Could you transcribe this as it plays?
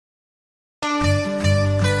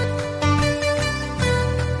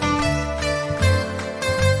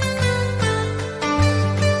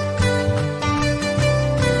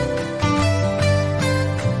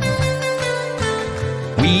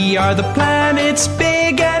are the planets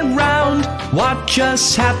big and round. Watch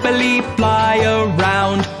us happily fly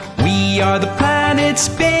around. We are the planets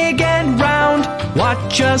big and round.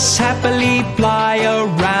 Watch us happily fly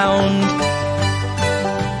around.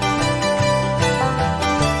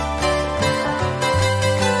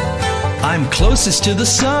 I'm closest to the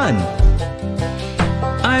sun.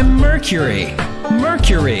 I'm Mercury,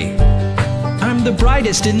 Mercury. I'm the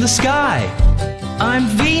brightest in the sky. I'm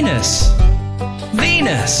Venus,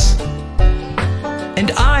 Venus.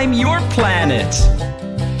 And I'm your planet.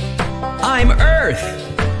 I'm Earth,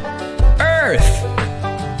 Earth.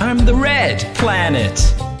 I'm the red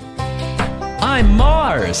planet. I'm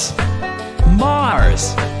Mars,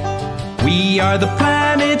 Mars. We are the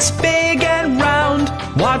planets big and round.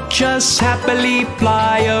 Watch us happily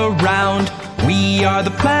fly around. We are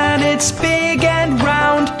the planets big and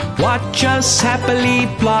round. Watch us happily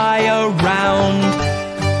fly around.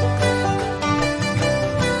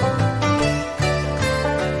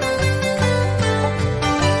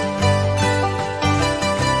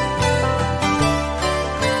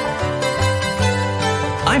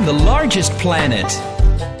 I'm the largest planet.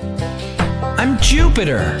 I'm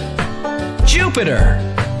Jupiter, Jupiter.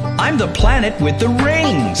 I'm the planet with the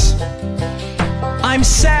rings. I'm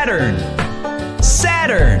Saturn,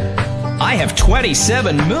 Saturn. I have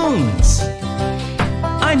 27 moons.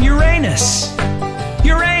 I'm Uranus,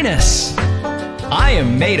 Uranus. I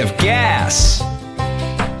am made of gas.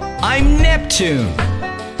 I'm Neptune,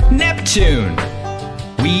 Neptune.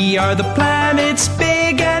 We are the planets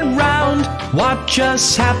big and round. Watch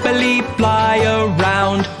us happily fly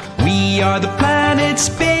around. We are the planets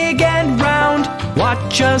big and round.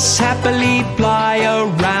 Watch us happily fly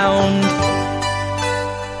around.